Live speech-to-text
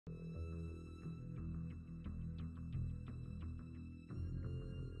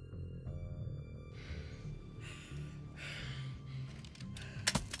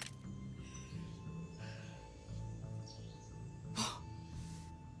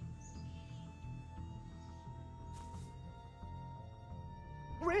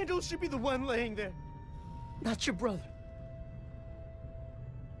Randall should be the one laying there, not your brother.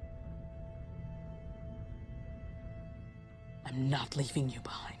 I'm not leaving you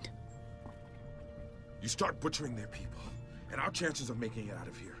behind. You start butchering their people, and our chances of making it out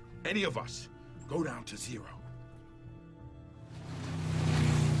of here, any of us, go down to 0.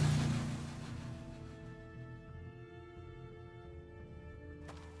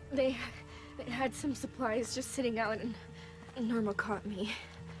 They had some supplies just sitting out, and Norma caught me.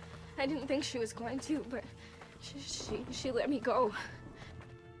 I didn't think she was going to, but she let me go.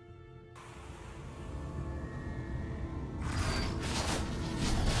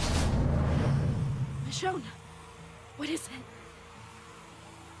 Michonne, what is it?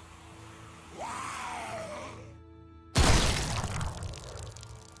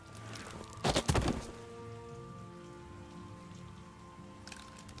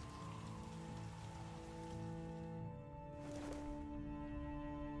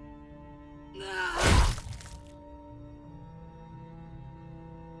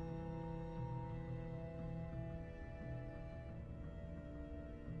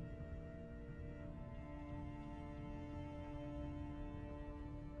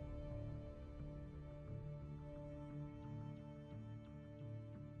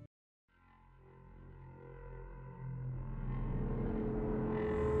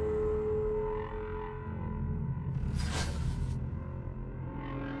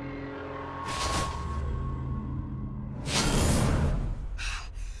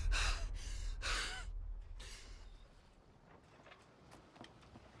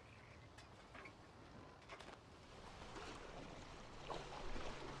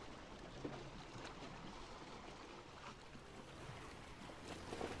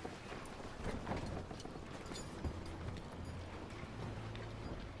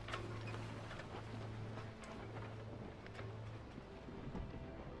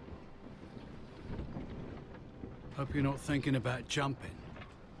 Hope you're not thinking about jumping.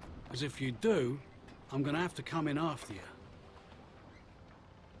 Because if you do, I'm gonna have to come in after you.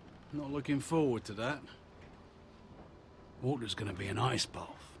 Not looking forward to that. Water's gonna be an ice bath.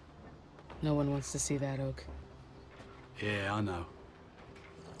 No one wants to see that, Oak. Yeah, I know.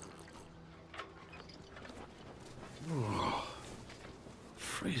 Oh,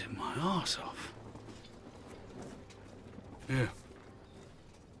 freezing my arse off. Here.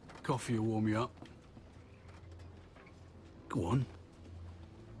 Coffee will warm you up. Go on.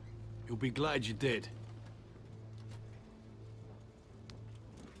 You'll be glad you did.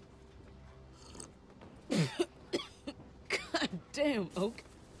 God damn, Oak.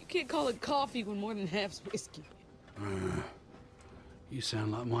 You can't call it coffee when more than half's whiskey. You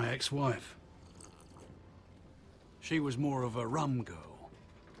sound like my ex-wife. She was more of a rum girl.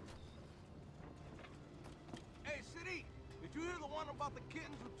 Hey, City! Did you hear the one about the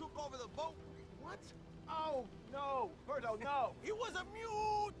kittens who took over the boat? What? Oh, no. Berto, no. He was a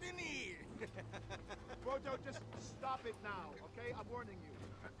mutiny! Berto, just stop it now, okay? I'm warning you.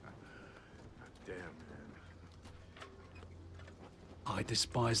 Damn, man. I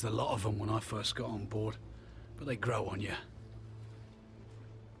despised the lot of them when I first got on board, but they grow on you.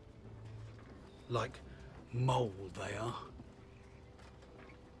 Like mold, they are.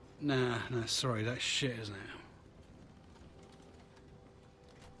 Nah, sorry, that's shit, isn't it?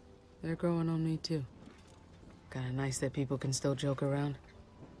 They're growing on me, too. Kinda nice that people can still joke around.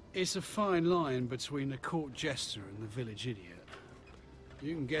 It's a fine line between the court jester and the village idiot.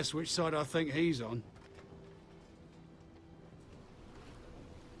 You can guess which side I think he's on.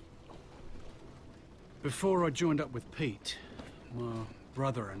 Before I joined up with Pete, my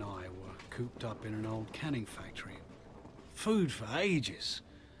brother and I were cooped up in an old canning factory. Food for ages.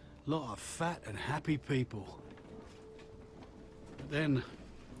 Lot of fat and happy people. But then,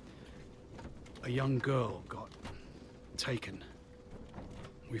 a young girl got taken.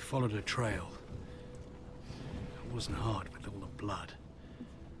 We followed a trail. It wasn't hard with all the blood.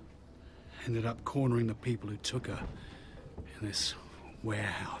 Ended up cornering the people who took her in this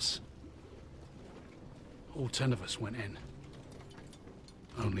warehouse. All 10 of us went in.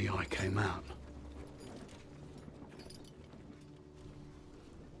 Only I came out.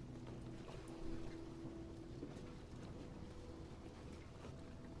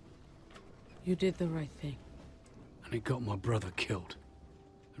 You did the right thing. And it got my brother killed.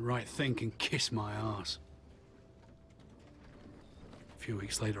 The right thing can kiss my ass. A few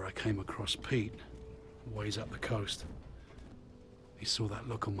weeks later, I came across Pete, ways up the coast. He saw that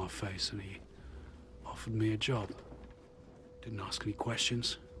look on my face and he offered me a job. Didn't ask any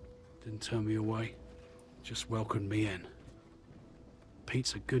questions, didn't turn me away, just welcomed me in.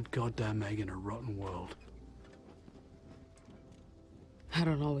 Pete's a good goddamn egg in a rotten world. I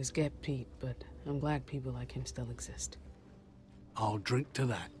don't always get Pete, but I'm glad people like him still exist. I'll drink to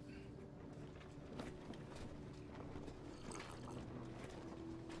that.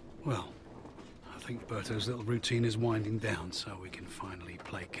 Well, I think Berto's little routine is winding down, so we can finally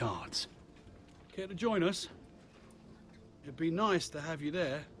play cards. Care to join us? It'd be nice to have you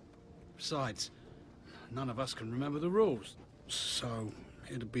there. Besides, none of us can remember the rules, so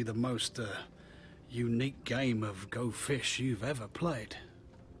it'd be the most, unique game of Go Fish you've ever played.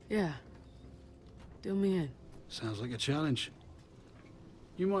 Yeah. Do me in. Sounds like a challenge.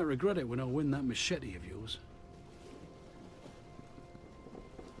 You might regret it when I win that machete of yours.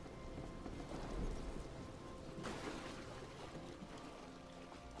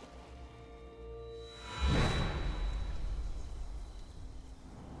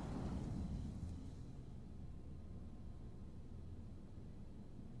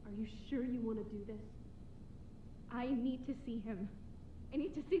 Are you sure you want to do this? I need to see him. I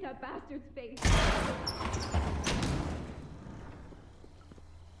need to see that bastard's face.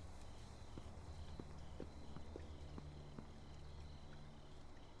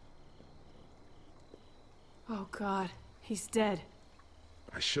 Oh, God. He's dead.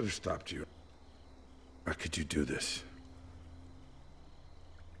 I should have stopped you. How could you do this?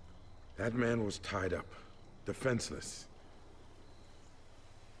 That man was tied up, defenseless.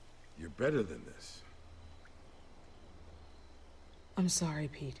 You're better than this. I'm sorry,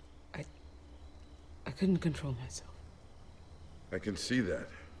 Pete. I couldn't control myself. I can see that.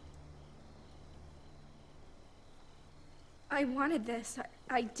 I wanted this.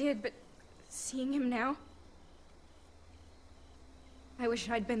 I did, but seeing him now... I wish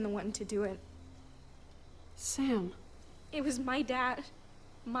I'd been the one to do it. Sam. It was my dad.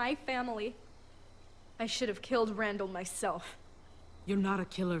 My family. I should have killed Randall myself. You're not a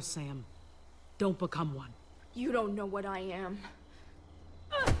killer, Sam. Don't become one. You don't know what I am.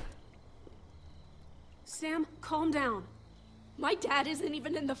 Sam, calm down. My dad isn't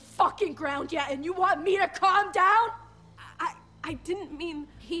even in the fucking ground yet, and you want me to calm down? I didn't mean...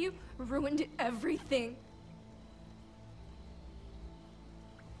 He ruined everything.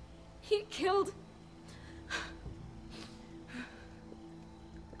 He killed...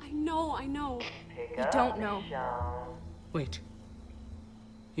 I know. You don't know. Wait.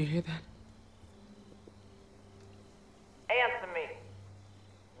 You hear that? Answer me.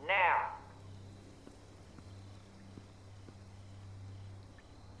 Now.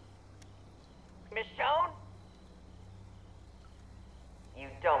 Michonne? You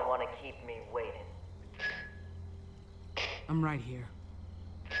don't want to keep me waiting. I'm right here.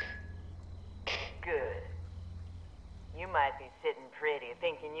 Good. You might be sitting pretty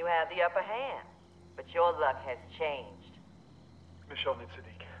thinking you have the upper hand, but your luck has changed. Michonne and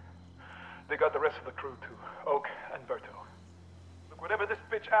Sadiq. They got the rest of the crew too. Oak and Berto. Look, whatever this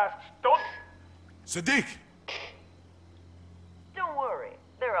bitch asks, don't... Sadiq! Don't worry.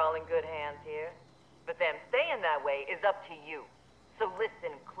 They're all in good hands here. But them staying that way is up to you. So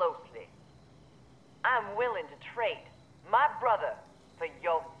listen closely. I'm willing to trade my brother for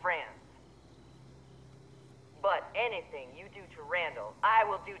your friends. But anything you do to Randall, I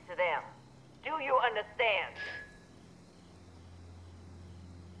will do to them. Do you understand?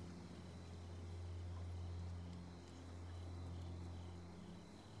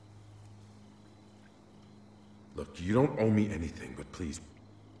 Look, you don't owe me anything, but please,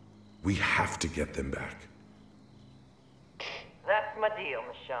 we have to get them back. That's my deal,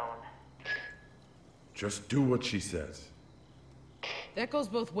 Michonne. Just do what she says. That goes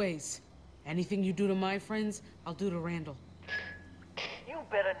both ways. Anything you do to my friends, I'll do to Randall. You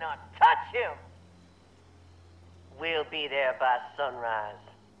better not touch him! We'll be there by sunrise.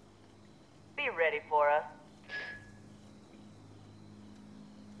 Be ready for us.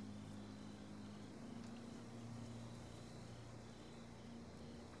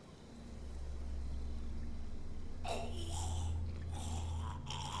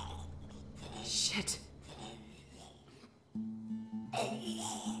 Shit.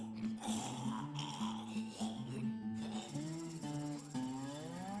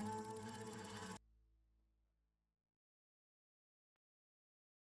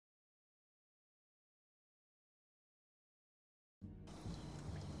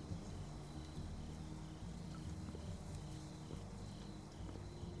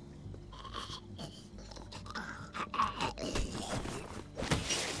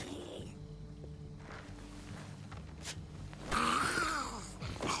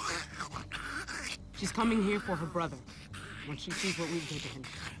 She's coming here for her brother, when she sees what we did to him.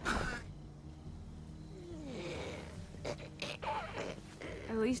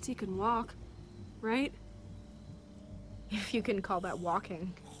 At least he can walk, right? If you can call that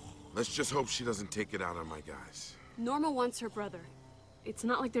walking. Let's just hope she doesn't take it out on my guys. Norma wants her brother. It's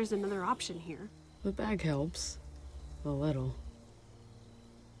not like there's another option here. The bag helps. A little.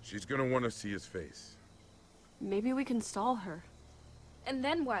 She's gonna want to see his face. Maybe we can stall her. And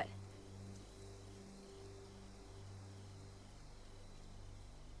then what?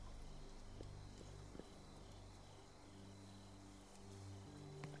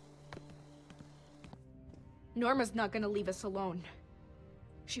 Norma's not gonna leave us alone.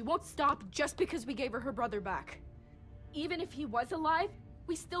 She won't stop just because we gave her her brother back. Even if he was alive,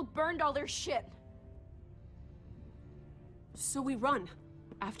 we still burned all their shit. So we run.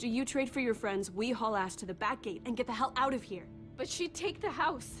 After you trade for your friends, we haul ass to the back gate and get the hell out of here. But she'd take the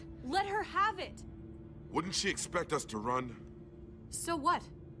house. Let her have it! Wouldn't she expect us to run? So what?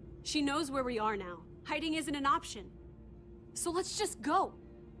 She knows where we are now. Hiding isn't an option. So let's just go.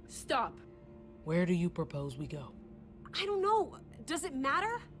 Stop. Where do you propose we go? I don't know. Does it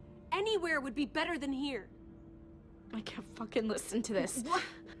matter? Anywhere would be better than here. I can't fucking listen to this. What?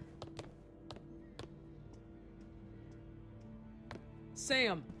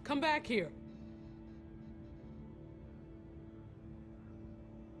 Sam, come back here.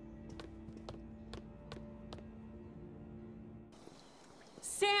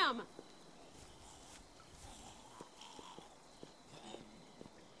 Sam!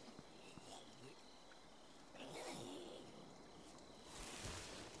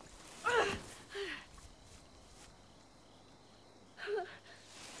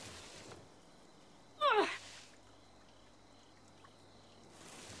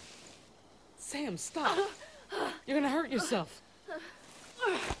 Sam, stop. You're gonna hurt yourself.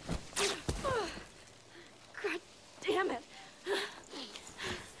 God damn it.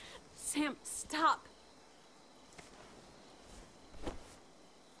 Sam, stop.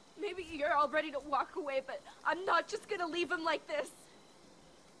 Maybe you're all ready to walk away, but I'm not just gonna leave him like this.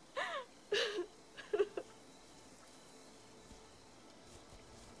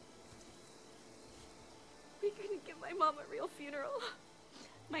 We couldn't give my mom a real funeral.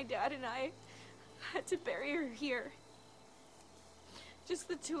 My dad and I had to bury her here. Just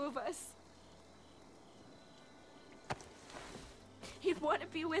the two of us. He'd want to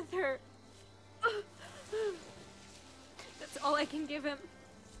be with her. That's all I can give him.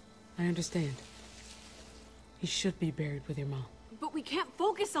 I understand. He should be buried with your mom. But we can't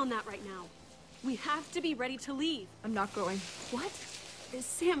focus on that right now. We have to be ready to leave. I'm not going. What?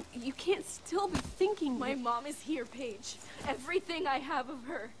 Sam, you can't still be thinking. My mom is here, Paige. Everything I have of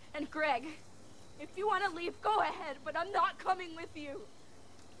her. And Greg. If you want to leave, go ahead, but I'm not coming with you.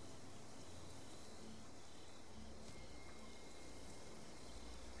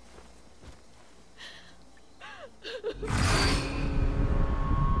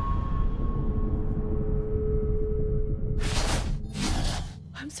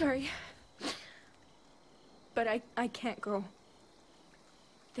 I'm sorry. But I can't go.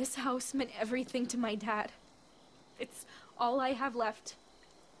 This house meant everything to my dad. It's all I have left.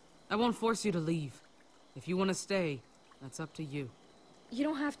 I won't force you to leave. If you want to stay, that's up to you. You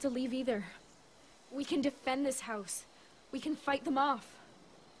don't have to leave either. We can defend this house. We can fight them off.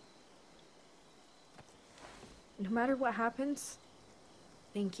 No matter what happens,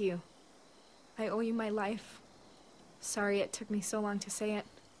 thank you. I owe you my life. Sorry it took me so long to say it.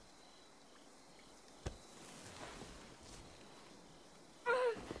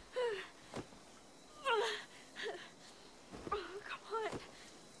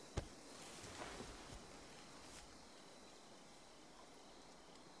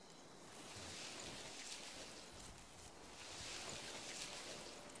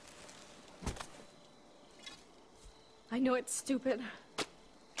 I know it's stupid,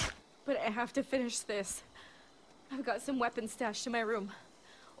 but I have to finish this. I've got some weapons stashed in my room.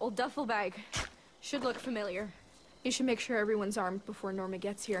 Old duffel bag. Should look familiar. You should make sure everyone's armed before Norma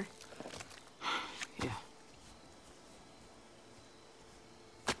gets here. Yeah.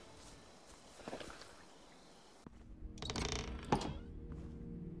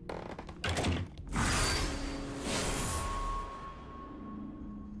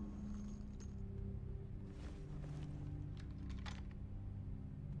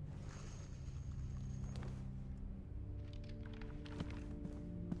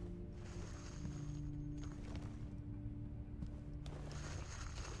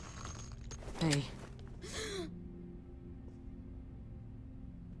 Hey.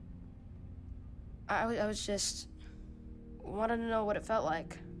 I was just... wanted to know what it felt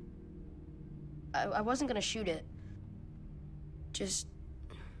like. I wasn't gonna shoot it. Just...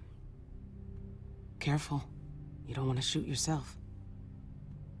 Careful. You don't want to shoot yourself.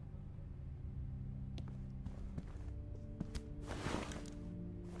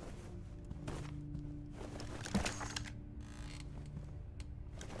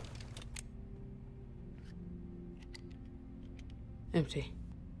 Empty.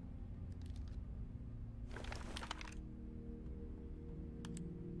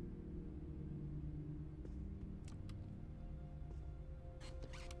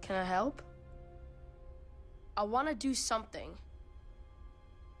 Can I help? I want to do something.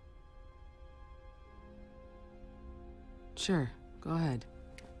 Sure, go ahead.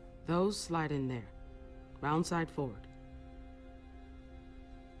 Those slide in there. Round side forward.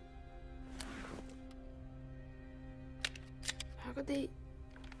 How could they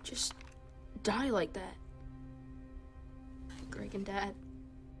just die like that? Greg and Dad.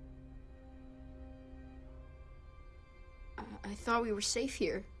 I thought we were safe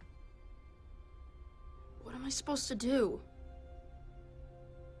here. What am I supposed to do?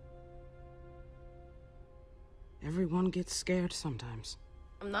 Everyone gets scared sometimes.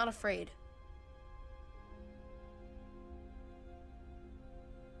 I'm not afraid.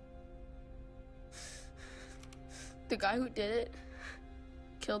 The guy who did it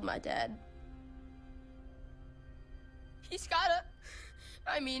killed my dad. He's gotta...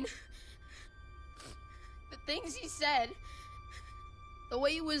 I mean... The things he said... The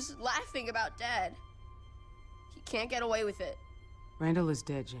way he was laughing about Dad... He can't get away with it. Randall is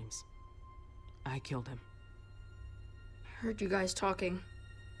dead, James. I killed him. I heard you guys talking.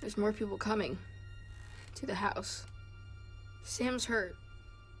 There's more people coming. To the house. Sam's hurt.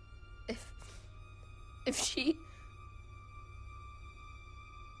 If she...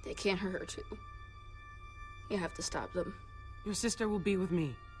 They can't hurt her too. You have to stop them. Your sister will be with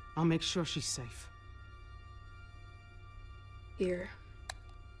me. I'll make sure she's safe. Here.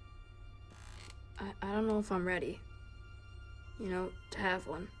 I don't know if I'm ready. You know, to have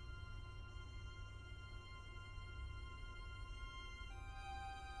one.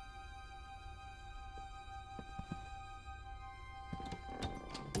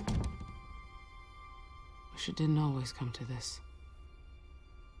 Wish it didn't always come to this.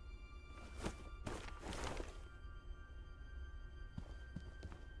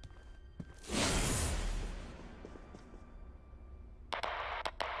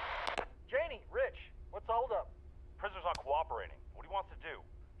 Janie, Rich, what's the hold up? Prisoner's not cooperating. What he wants to do?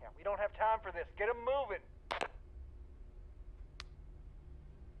 Yeah, we don't have time for this. Get him moving.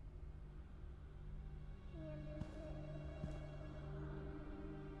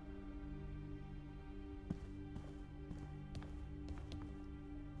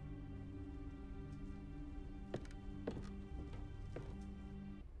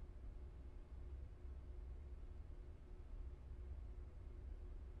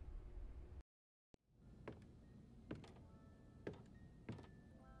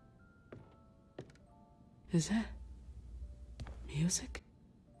 Is that... music?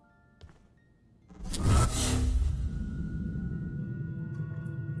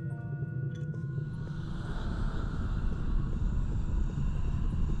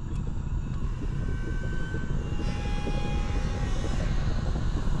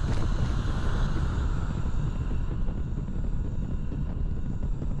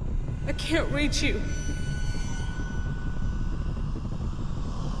 I can't reach you.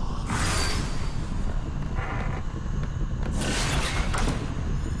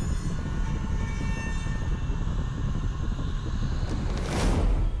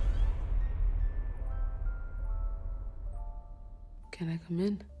 Can I come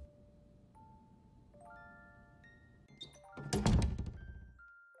in?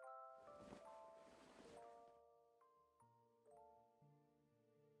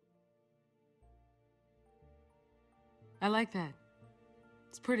 I like that.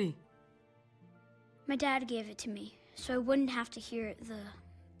 It's pretty. My dad gave it to me, so I wouldn't have to hear the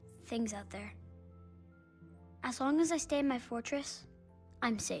things out there. As long as I stay in my fortress,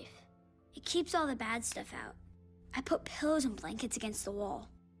 I'm safe. It keeps all the bad stuff out. I put pillows and blankets against the wall.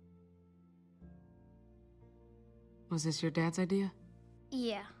 Was this your dad's idea?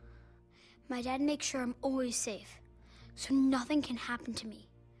 Yeah. My dad makes sure I'm always safe, so nothing can happen to me.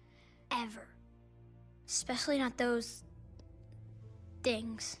 Ever. Especially not those...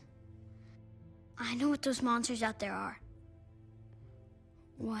 things. I know what those monsters out there are.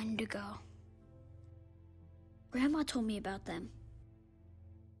 Wendigo. Grandma told me about them.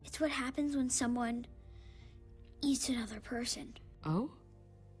 It's what happens when someone eats another person. Oh?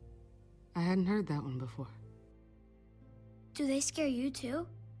 I hadn't heard that one before. Do they scare you too?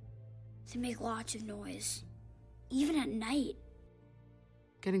 They make lots of noise. Even at night.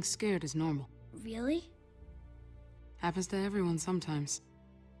 Getting scared is normal. Really? Happens to everyone sometimes.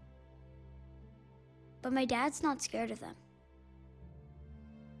 But my dad's not scared of them.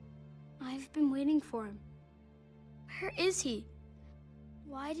 I've been waiting for him. Where is he?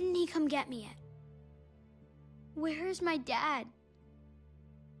 Why didn't he come get me yet? Where is my dad?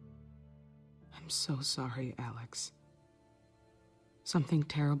 so sorry, Alex. Something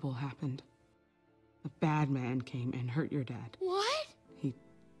terrible happened. A bad man came and hurt your dad. What? He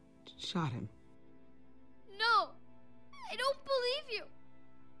shot him. No! I don't believe you!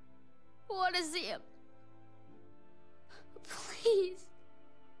 I want to see him. Please.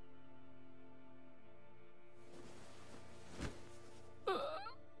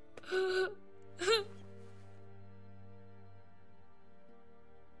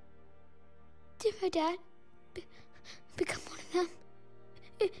 Did my dad become one of them?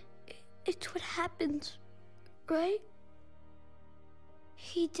 It's what happens, right?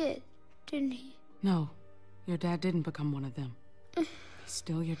 He did, didn't he? No, your dad didn't become one of them. He's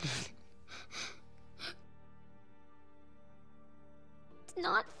still your dad. It's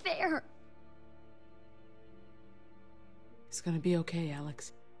not fair. It's gonna be okay,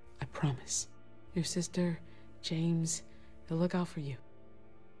 Alex. I promise. Your sister, James, they'll look out for you.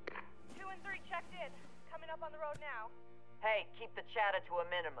 2 and 3 checked in. Coming up on the road now. Hey, keep the chatter to a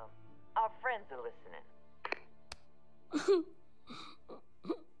minimum. Our friends are listening.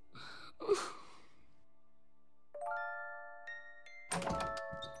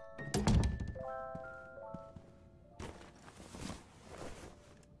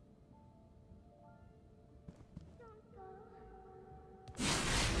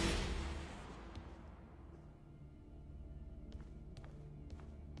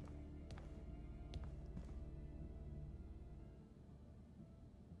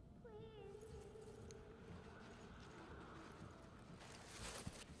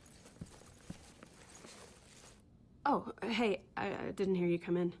 Oh, hey, I didn't hear you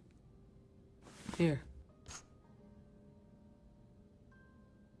come in. Here.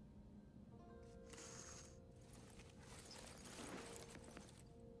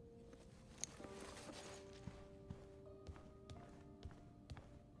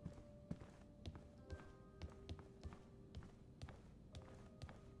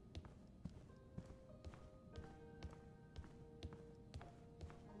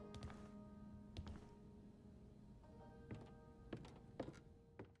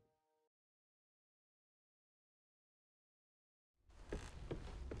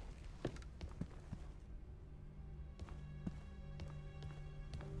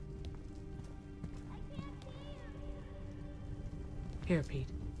 Here, Pete.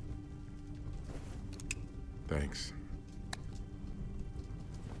 Thanks.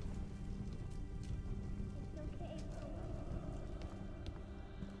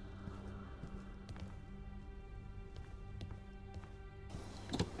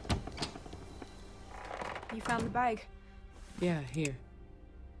 You found the bag. Yeah, here.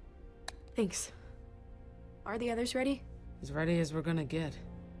 Thanks. Are the others ready? As ready as we're gonna get.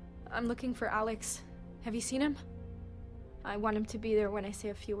 I'm looking for Alex. Have you seen him? I want him to be there when I say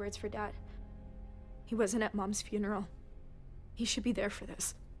a few words for Dad. He wasn't at Mom's funeral. He should be there for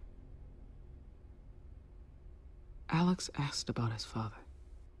this. Alex asked about his father.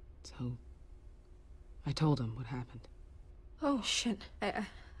 So, I told him what happened. Oh, shit. I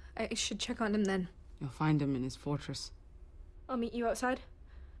should check on him then. You'll find him in his fortress. I'll meet you outside.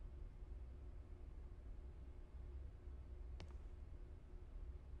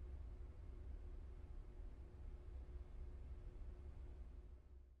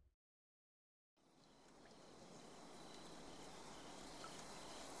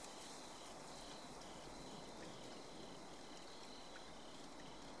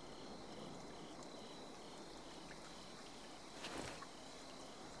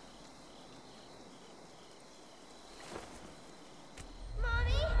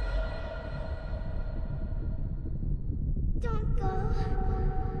 Don't go.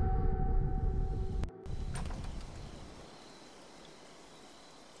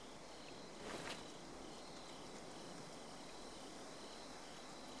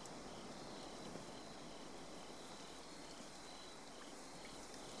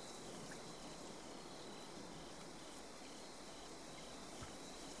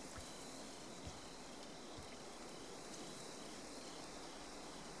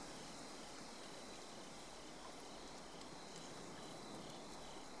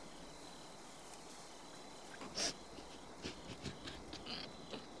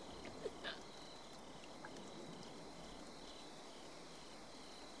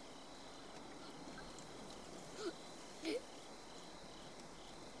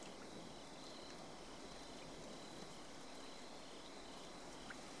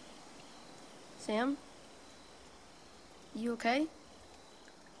 Sam? You okay?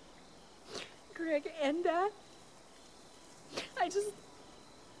 Greg and Dad?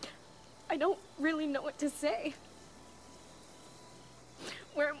 I don't really know what to say.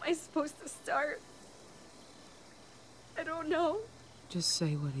 Where am I supposed to start? I don't know. Just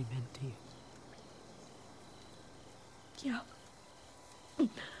say what he meant to you. Yeah.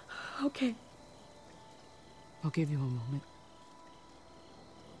 Okay. I'll give you a moment.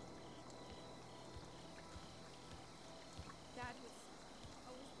 Dad was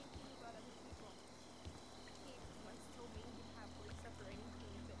always thinking about other people. He once told me he didn't have police up or anything,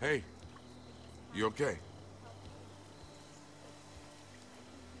 but Hey, you okay?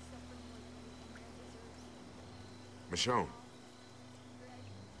 Michonne.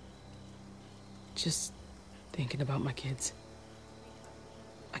 Just thinking about my kids.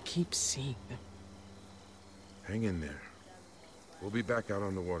 I keep seeing them. Hang in there. We'll be back out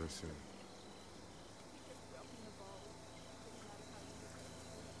on the water soon.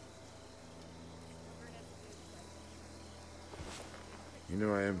 You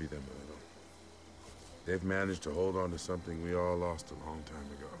know, I envy them a little. They've managed to hold on to something we all lost a long time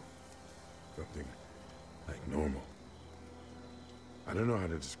ago. Something like normal. I don't know how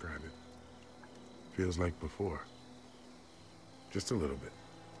to describe it. Feels like before. Just a little bit.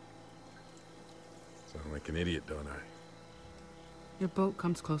 Sound like an idiot, don't I? Your boat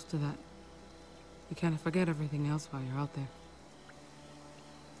comes close to that. You kind of forget everything else while you're out there.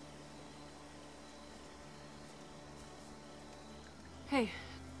 Hey,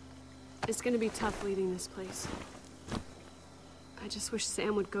 it's gonna be tough leaving this place. I just wish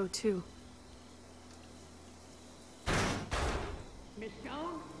Sam would go too.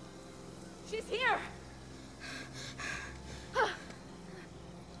 Michonne? She's here!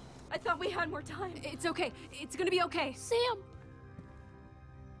 I thought we had more time. It's okay. It's gonna be okay. Sam!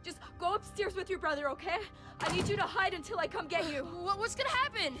 Just go upstairs with your brother, okay? I need you to hide until I come get you. What's gonna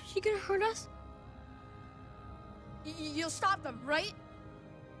happen? He gonna hurt us? You'll stop them, right?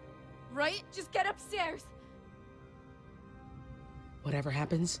 Right? Just get upstairs. Whatever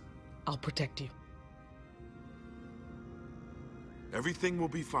happens, I'll protect you. Everything will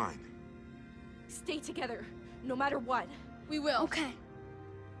be fine. Stay together, no matter what. We will. Okay.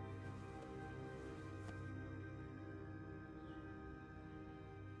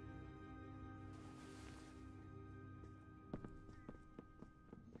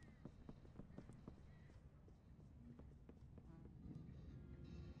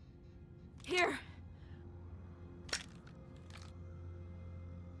 Here.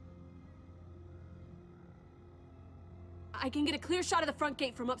 I can get a clear shot of the front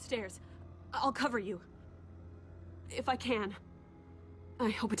gate from upstairs. I'll cover you. If I can. I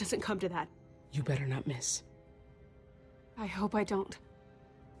hope it doesn't come to that. You better not miss. I hope I don't.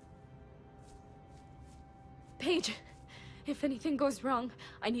 Paige, if anything goes wrong,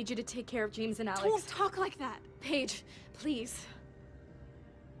 I need you to take care of James and Alex. Don't talk like that. Paige, please.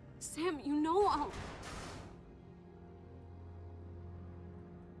 Sam, you know I'll...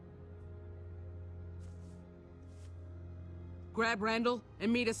 Grab Randall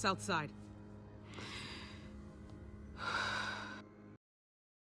and meet us outside.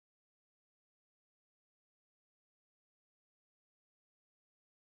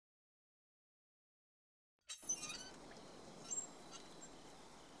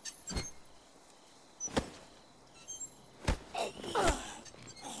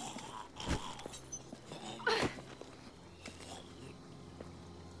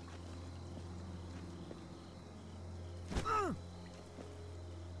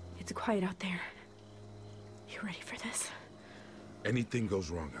 It's quiet out there. You ready for this? Anything goes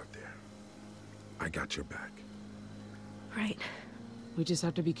wrong out there, I got your back. Right. We just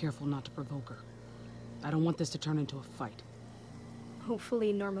have to be careful not to provoke her. I don't want this to turn into a fight.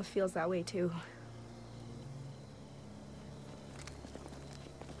 Hopefully Norma feels that way too.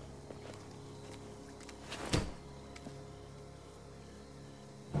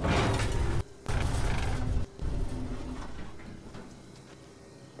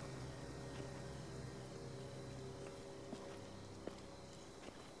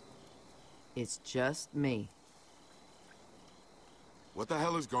 It's just me. What the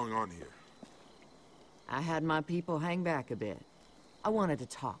hell is going on here? I had my people hang back a bit. I wanted to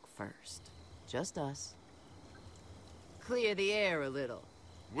talk first. Just us. Clear the air a little.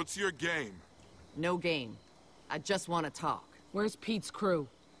 What's your game? No game. I just want to talk. Where's Pete's crew?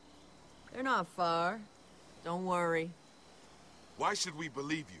 They're not far. Don't worry. Why should we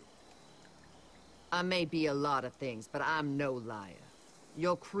believe you? I may be a lot of things, but I'm no liar.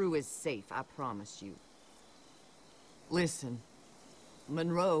 Your crew is safe, I promise you. Listen,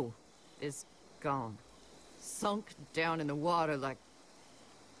 Monroe is gone. Sunk down in the water like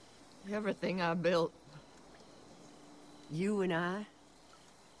everything I built. You and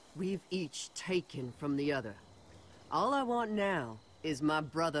we've each taken from the other. All I want now is my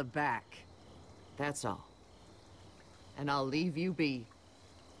brother back. That's all. And I'll leave you be.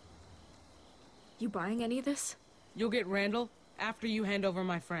 You buying any of this? You'll get Randall after you hand over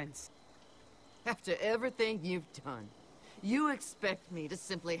my friends. After everything you've done, you expect me to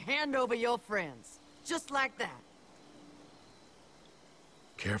simply hand over your friends, just like that?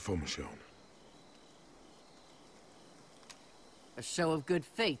 Careful, Michonne. A show of good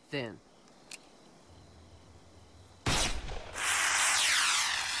faith, then.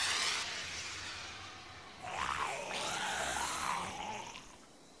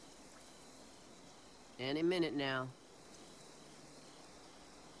 Any minute now.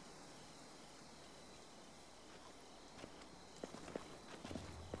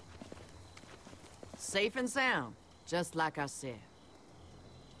 Safe and sound, just like I said.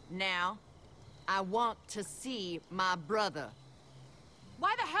 Now, I want to see my brother.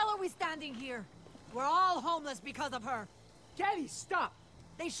 Why the hell are we standing here? We're all homeless because of her. Daddy, stop!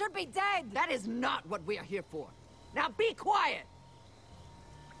 They should be dead! That is not what we are here for. Now be quiet!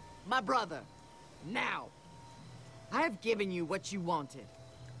 My brother, now. I have given you what you wanted.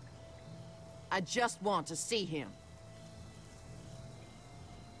 I just want to see him.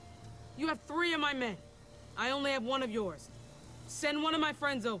 You have 3 of my men. I only have 1 of yours. Send 1 of my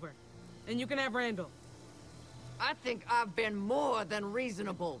friends over, and you can have Randall. I think I've been more than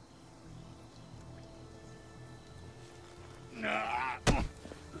reasonable.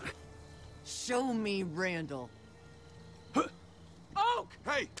 Show me Randall. Oak!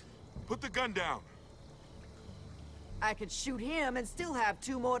 Hey, put the gun down. I could shoot him and still have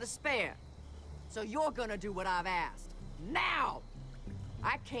 2 more to spare. So you're gonna do what I've asked. Now!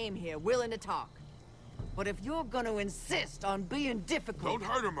 I came here willing to talk. But if you're gonna insist on being difficult...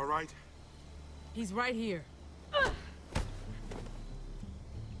 Don't hurt him, all right? He's right here.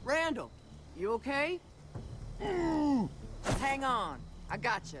 Randall, you okay? Hang on. I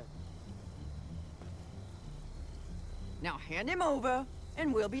gotcha. Now hand him over,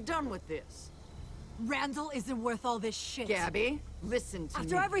 and we'll be done with this. Randall isn't worth all this shit. Gabby, listen to me.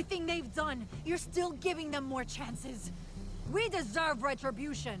 After everything they've done, you're still giving them more chances. We deserve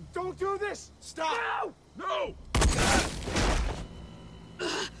retribution. Don't do this! Stop! No!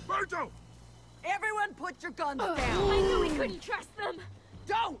 Berto! Everyone put your guns down! I knew we couldn't trust them!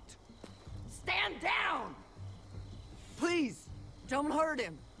 Don't! Stand down! Please, don't hurt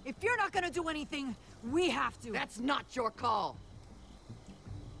him. If you're not gonna do anything, we have to. That's not your call.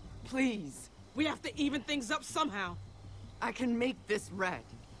 Please. We have to even things up somehow. I can make this right.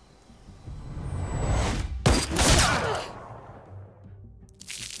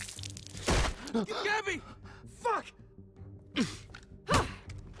 Gabby! Fuck!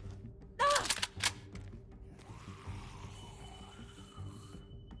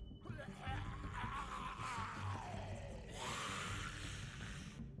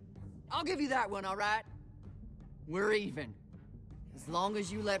 I'll give you that one, all right? We're even. As long as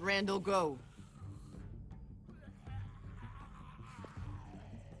you let Randall go.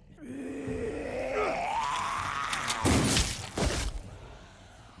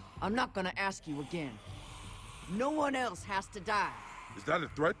 I'm not gonna ask you again. No one else has to die. Is that a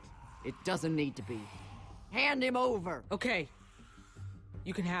threat? It doesn't need to be. Hand him over. Okay.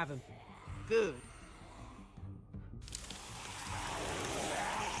 You can have him. Good.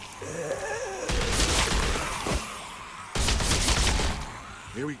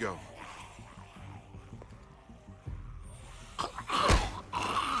 Here we go.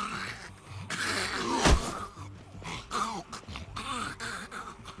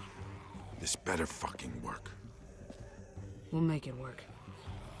 This better fucking work. We'll make it work.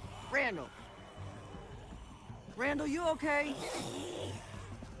 Randall. Randall, you okay?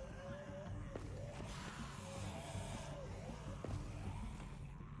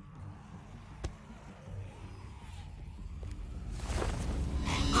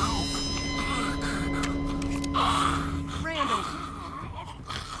 Randall!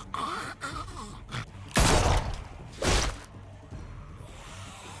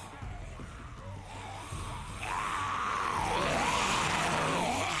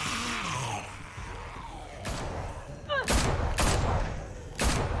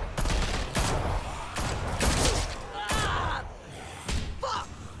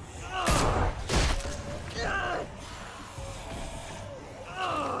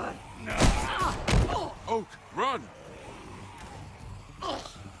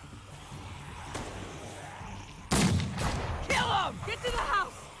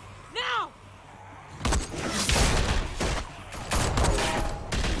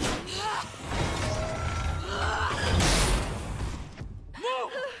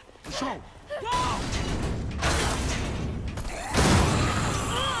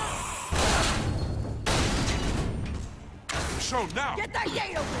 Michonne, now! Get that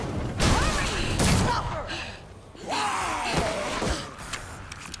gate open! Hurry! Stop her!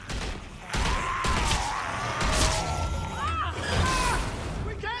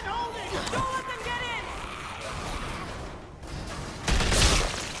 We can't hold it! Don't let them get in!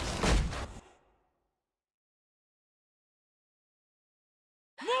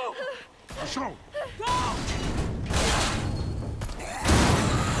 Michonne! Go!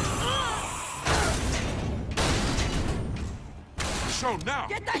 Michonne, now!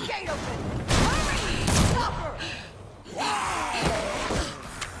 Get that gate open! Hurry! Stop her!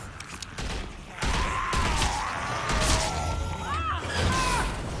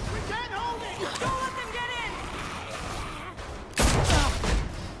 We can't hold it! Don't let them get in!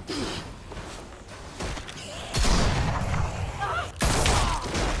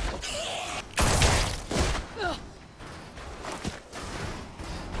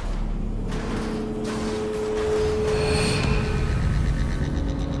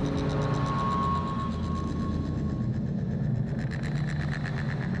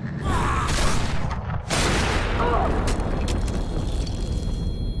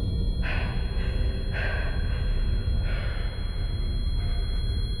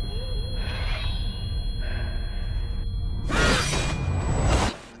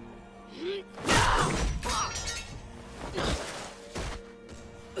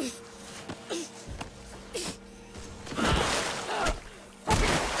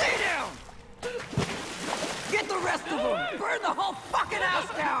 Stay down! Get the rest of them! Burn the whole fucking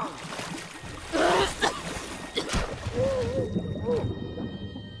house down!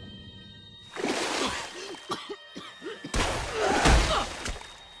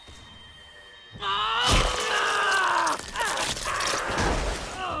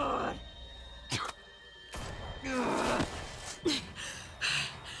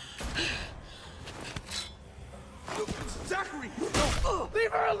 Zachary!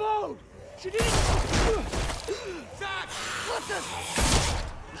 Leave her alone! She didn't... Zach! What the...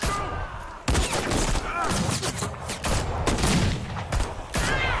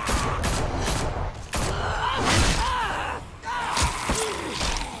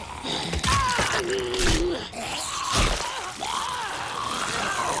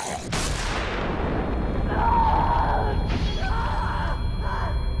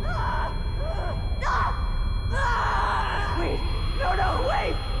 Wait! No, no,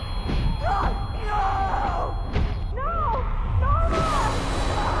 wait! No!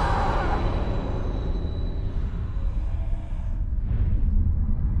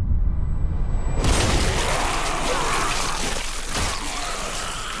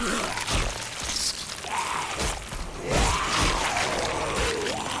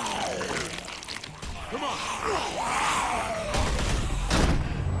 Come on!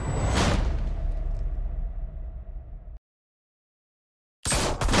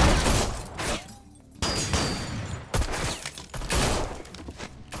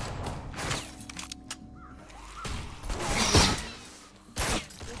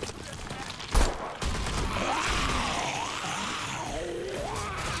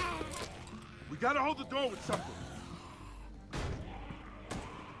 We gotta hold the door with something.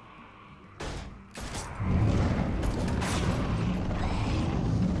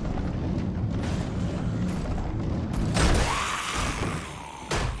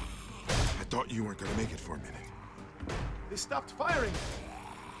 I thought you weren't gonna make it for a minute. They stopped firing.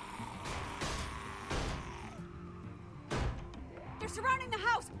 They're surrounding the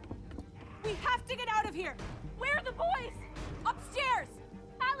house! We have to get out of here! Where are the boys? Upstairs!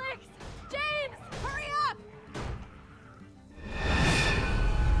 Alex! James! Hurry up!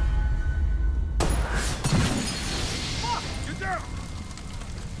 Get down!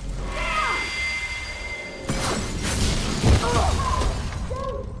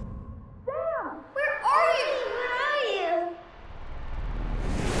 Where are you? Where are you?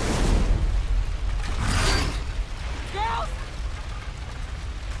 Girls!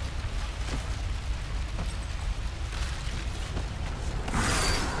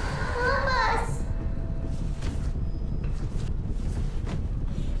 Help us!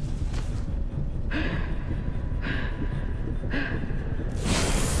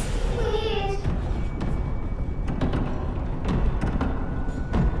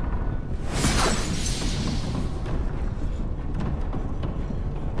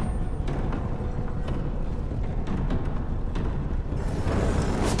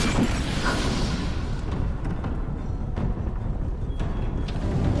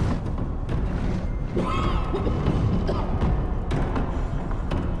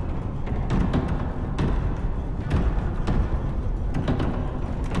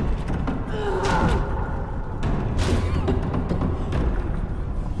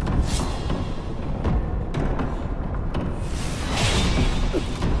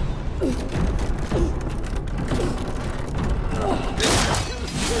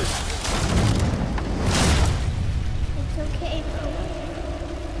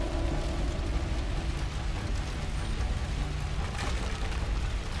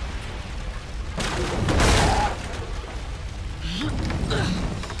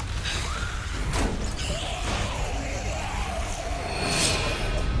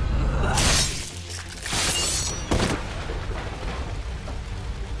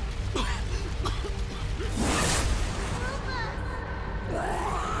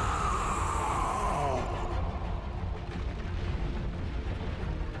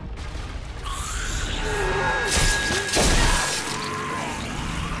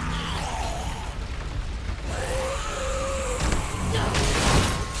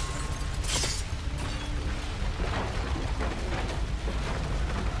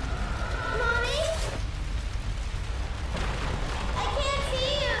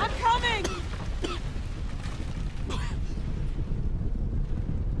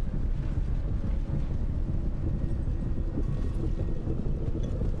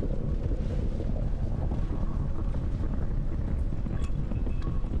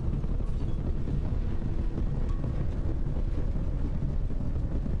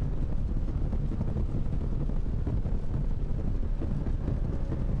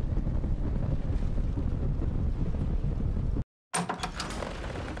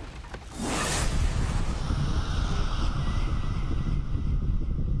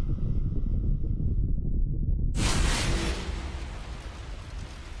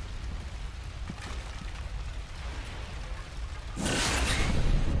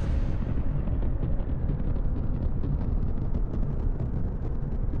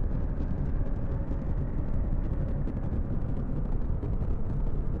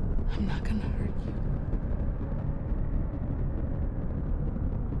 I'm not gonna hurt you.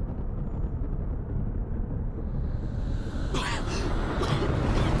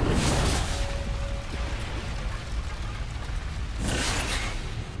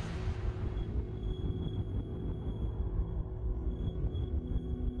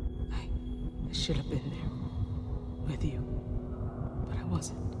 I should have been there with you, but I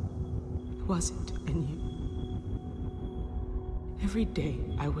wasn't. I wasn't, and you. Every day,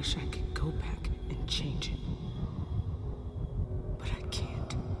 I wish I could go back and change it. But I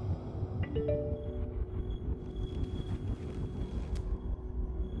can't.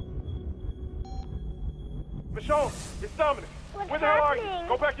 Michonne, it's Dominic. What's Where the hell are you? happening?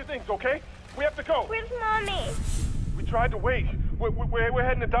 Go pack your things, okay? We have to go. Where's Mommy? We tried to wait. We're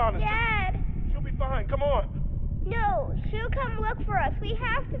heading to Donna's. Dad! She'll be fine. Come on. No, she'll come look for us. We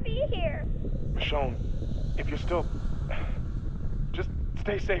have to be here. Michonne, if you're still... Just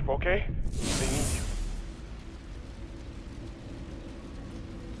stay safe, okay? They need you.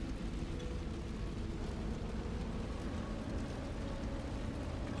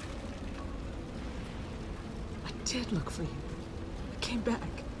 I did look for you. I came back.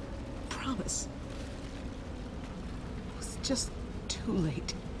 I promise. It was just too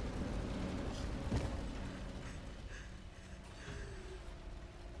late.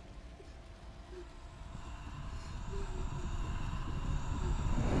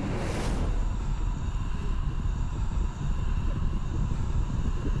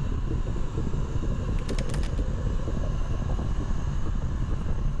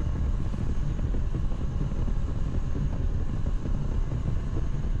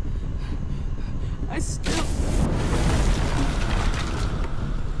 I still...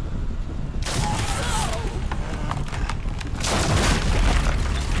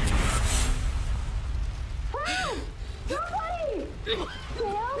 Somebody!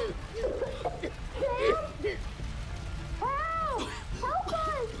 Sam? Sam? Help! Help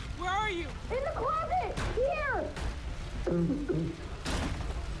us! Where are you? In the closet! Here!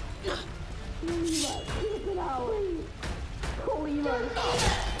 Leave us. Keep it out. Leave us.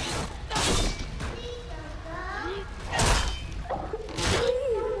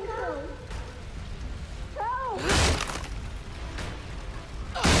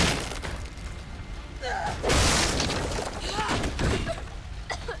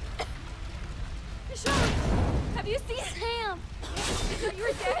 Michonne! Have you seen Sam? I thought you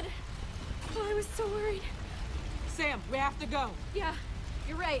were dead. Oh, I was so worried. Sam, we have to go. Yeah,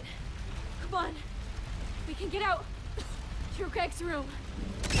 you're right. Come on. We can get out through Greg's room.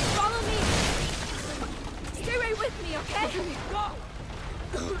 Follow me. Stay right with me, okay? Go!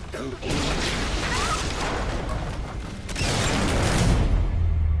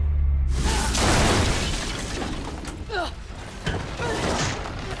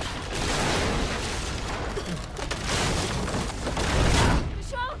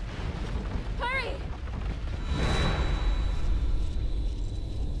 Michonne! Hurry!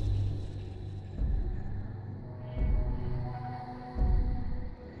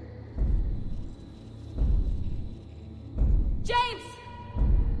 James!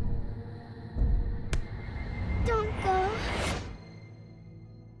 Don't go.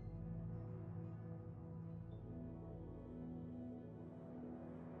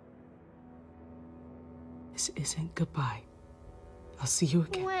 This isn't goodbye. I'll see you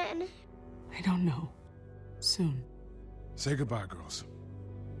again. When? I don't know. Soon. Say goodbye, girls.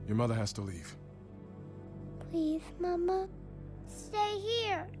 Your mother has to leave. Please, Mama. Stay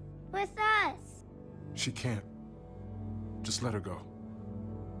here. With us. She can't. Just let her go.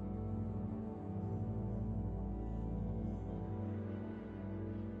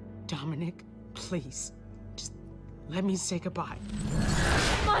 Dominic, please. Just let me say goodbye.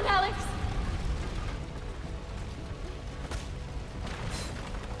 Come on, Alex!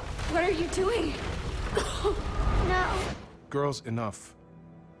 What are you doing? No. Girls, enough.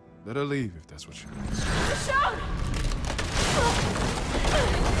 Let her leave if that's what she wants. Michonne!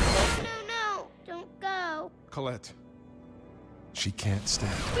 No. Don't go. Colette. She can't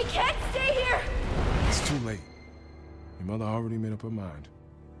stay. We can't stay here! It's too late. Your mother already made up her mind.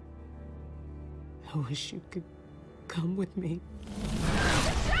 I wish you could come with me.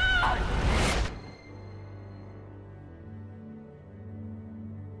 Michonne!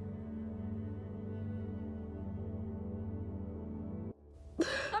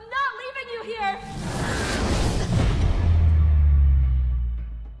 I'm not leaving you here!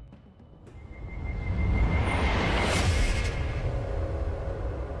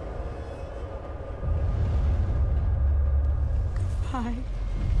 Goodbye.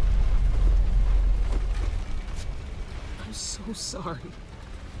 I'm so sorry.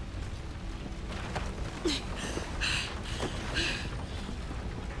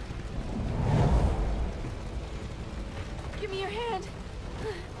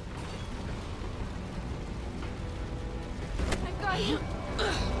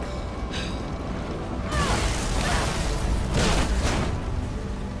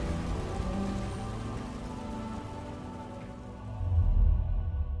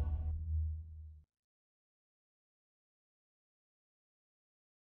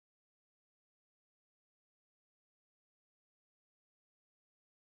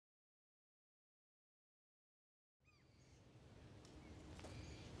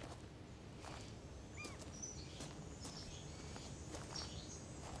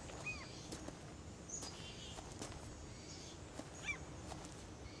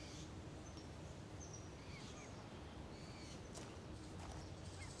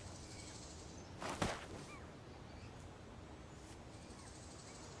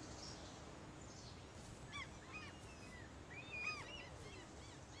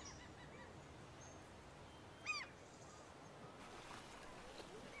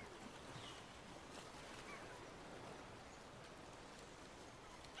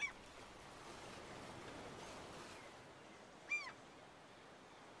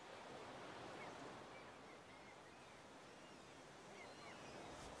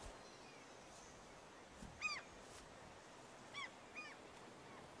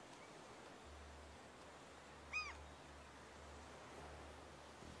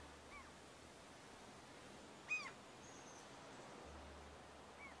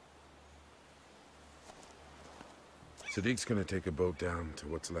 Sadiq's gonna take a boat down to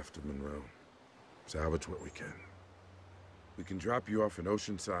what's left of Monroe. Salvage what we can. We can drop you off in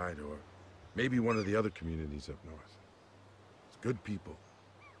Oceanside or maybe one of the other communities up north. It's good people.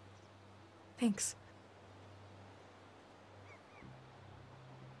 Thanks.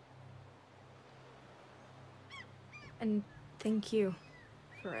 And thank you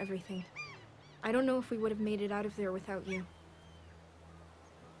for everything. I don't know if we would have made it out of there without you.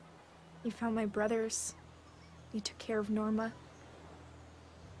 You found my brothers. You took care of Norma.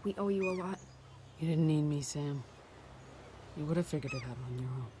 We owe you a lot. You didn't need me, Sam. You would have figured it out on your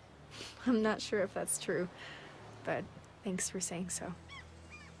own. I'm not sure if that's true, but thanks for saying so.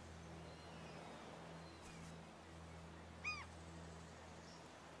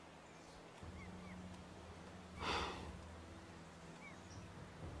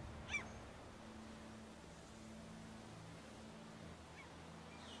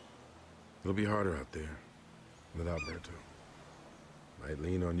 It'll be harder out there without Berto. Might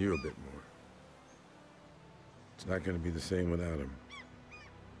lean on you a bit more. It's not gonna be the same without him.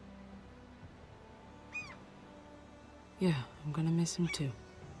 Yeah, I'm gonna miss him too.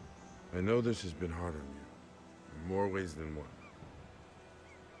 I know this has been hard on you, in more ways than one.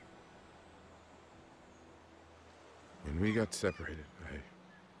 When we got separated, I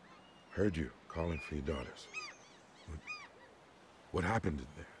heard you calling for your daughters. What happened in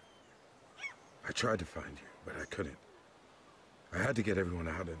there? I tried to find you, but I couldn't. I had to get everyone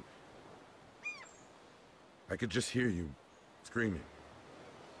out, and I could just hear you screaming.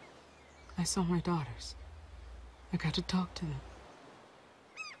 I saw my daughters. I got to talk to them.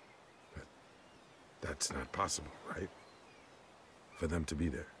 But that's not possible, right? For them to be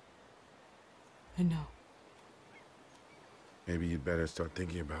there. I know. Maybe you'd better start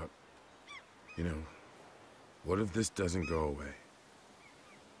thinking about, you know, what if this doesn't go away?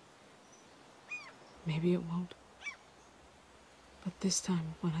 Maybe it won't. But this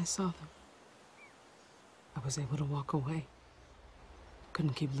time, when I saw them, I was able to walk away.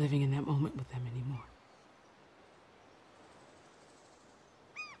 Couldn't keep living in that moment with them anymore.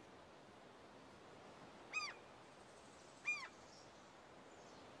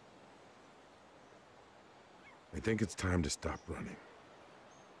 I think it's time to stop running.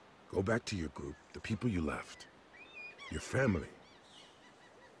 Go back to your group, the people you left, your family,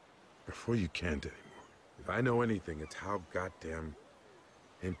 before you can't anymore. If I know anything, it's how goddamn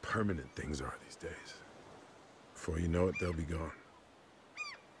impermanent things are these days. Before you know it, they'll be gone.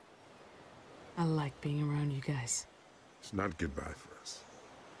 I like being around you guys. It's not goodbye for us.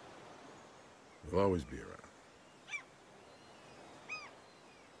 We'll always be around.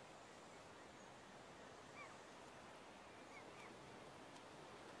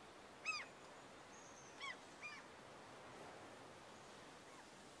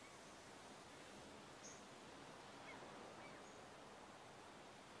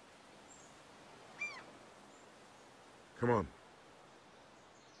 Come on.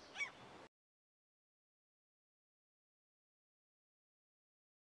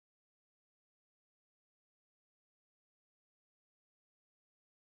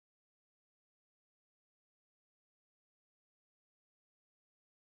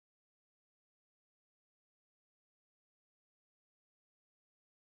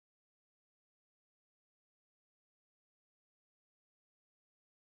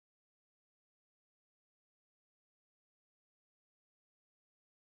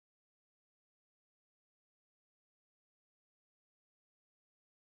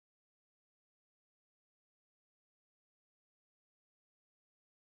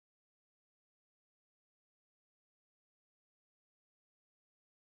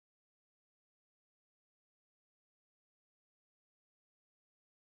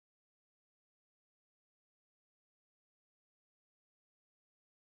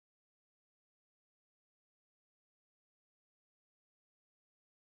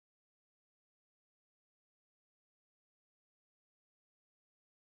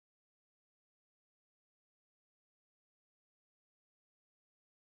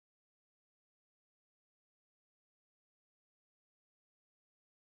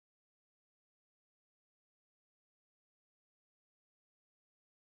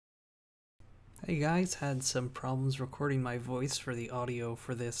 Hey guys, had some problems recording my voice for the audio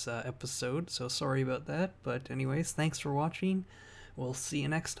for this episode, so sorry about that. But anyways, thanks for watching. We'll see you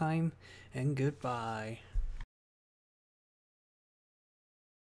next time, and goodbye.